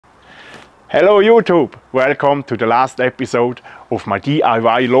Hello YouTube! Welcome to the last episode of my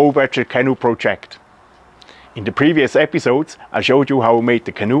DIY low budget canoe project. In the previous episodes I showed you how I made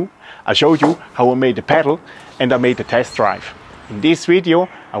the canoe, I showed you how I made the paddle, and I made the test drive. In this video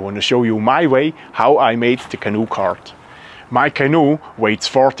I want to show you my way how I made the canoe cart. My canoe weighs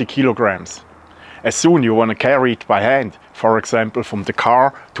 40 kilograms. As soon you want to carry it by hand, for example from the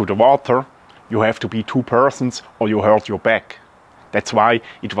car to the water, you have to be 2 persons or you hurt your back. That's why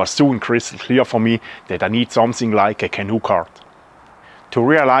it was soon crystal clear for me that I need something like a canoe cart. To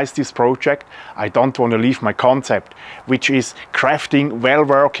realize this project, I don't want to leave my concept, which is crafting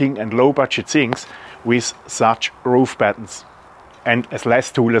well-working and low-budget things with such roof battens and as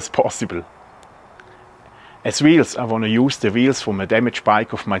less tool as possible. As wheels, I want to use the wheels from a damaged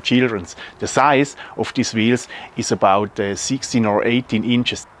bike of my children's. The size of these wheels is about 16 or 18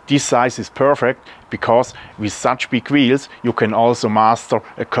 inches. This size is perfect because with such big wheels you can also master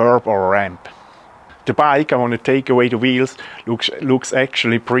a curb or a ramp. The bike, I want to take away the wheels, looks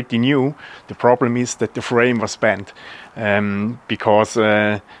actually pretty new. The problem is that the frame was bent because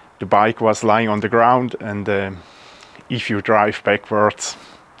the bike was lying on the ground, and if you drive backwards,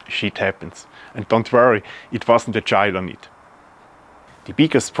 shit happens. And don't worry, it wasn't a child on it. The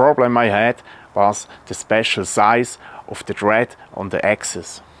biggest problem I had was the special size of the thread on the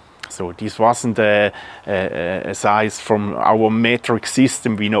axis. So this wasn't a size from our metric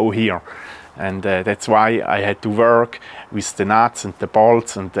system we know here. And that's why I had to work with the nuts and the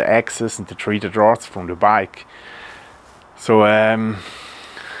bolts and the axes and the threaded rods from the bike. So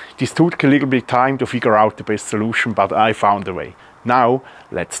this took a little bit of time to figure out the best solution, but I found a way. Now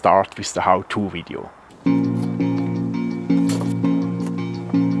let's start with the how-to video.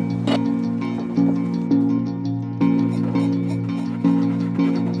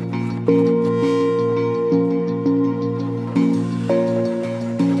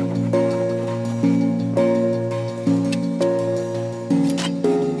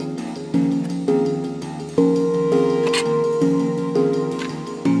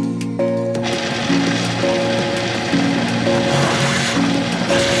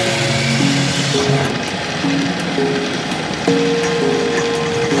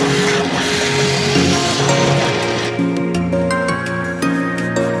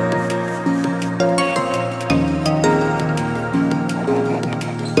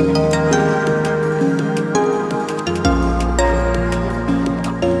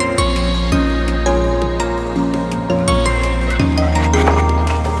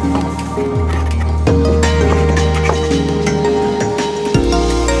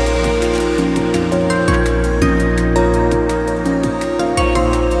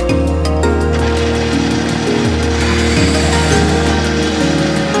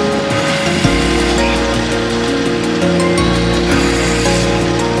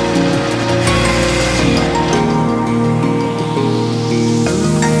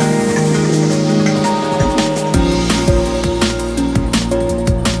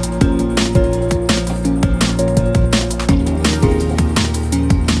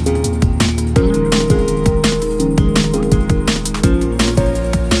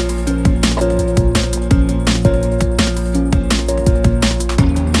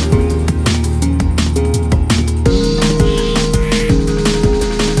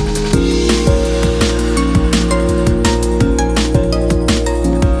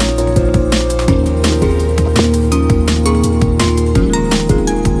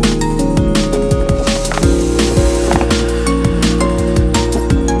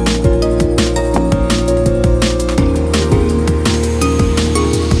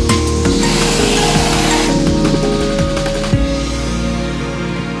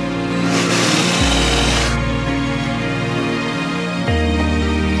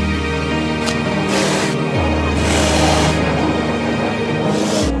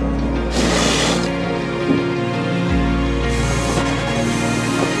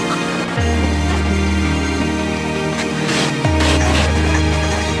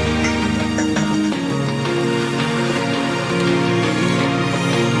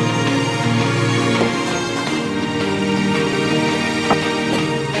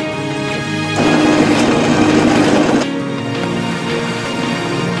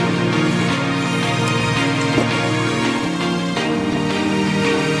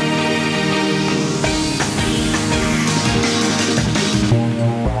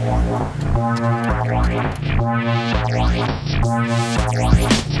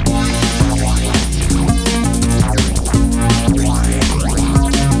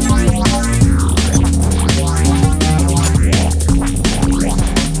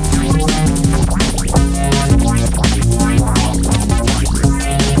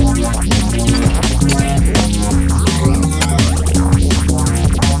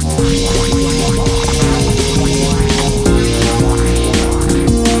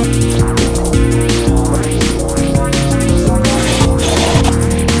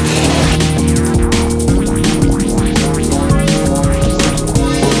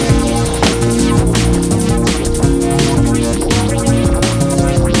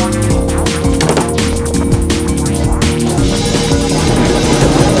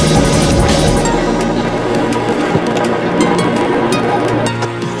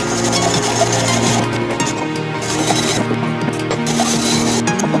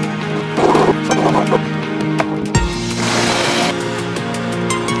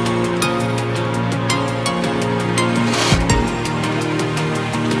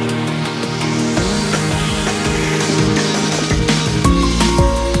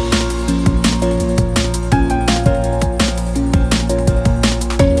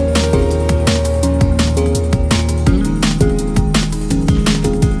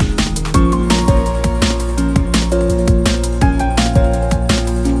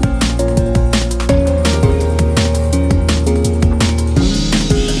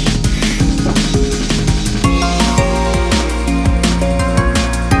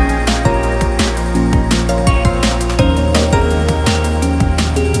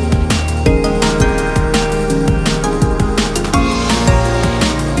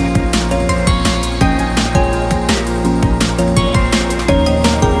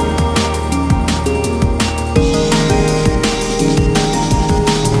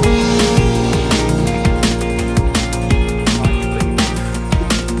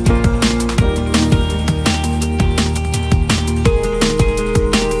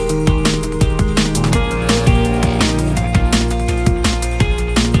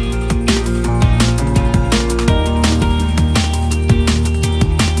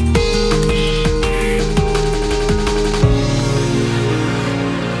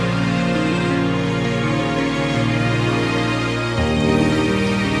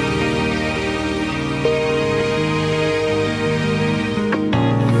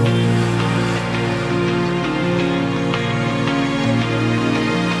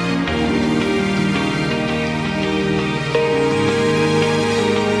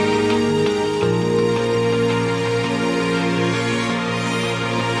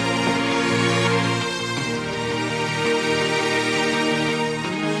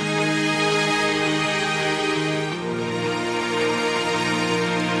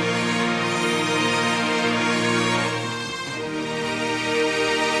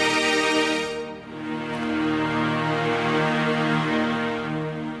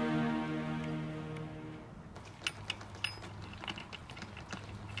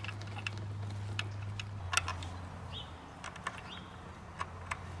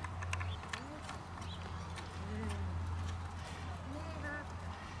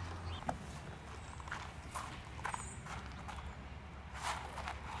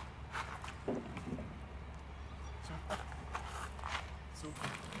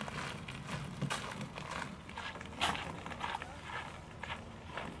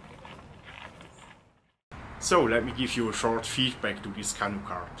 So let me give you a short feedback to this Canoe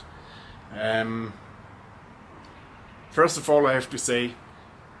Cart. First of all, I have to say,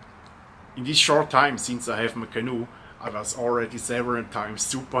 in this short time since I have my canoe, I was already several times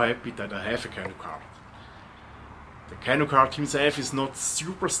super happy that I have a Canoe Cart. The Canoe Cart himself is not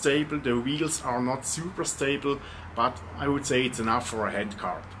super stable, the wheels are not super stable, but I would say it's enough for a hand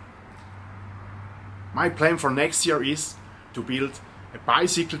cart. My plan for next year is to build a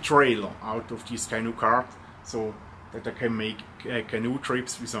bicycle trailer out of this Canoe Cart, so that I can make canoe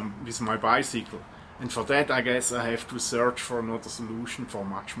trips with my bicycle. And for that, I guess I have to search for another solution for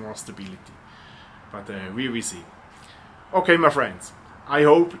much more stability. But we will see. Okay, my friends, I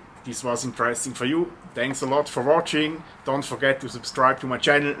hope this was interesting for you. Thanks a lot for watching. Don't forget to subscribe to my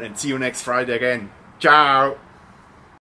channel and see you next Friday again. Ciao!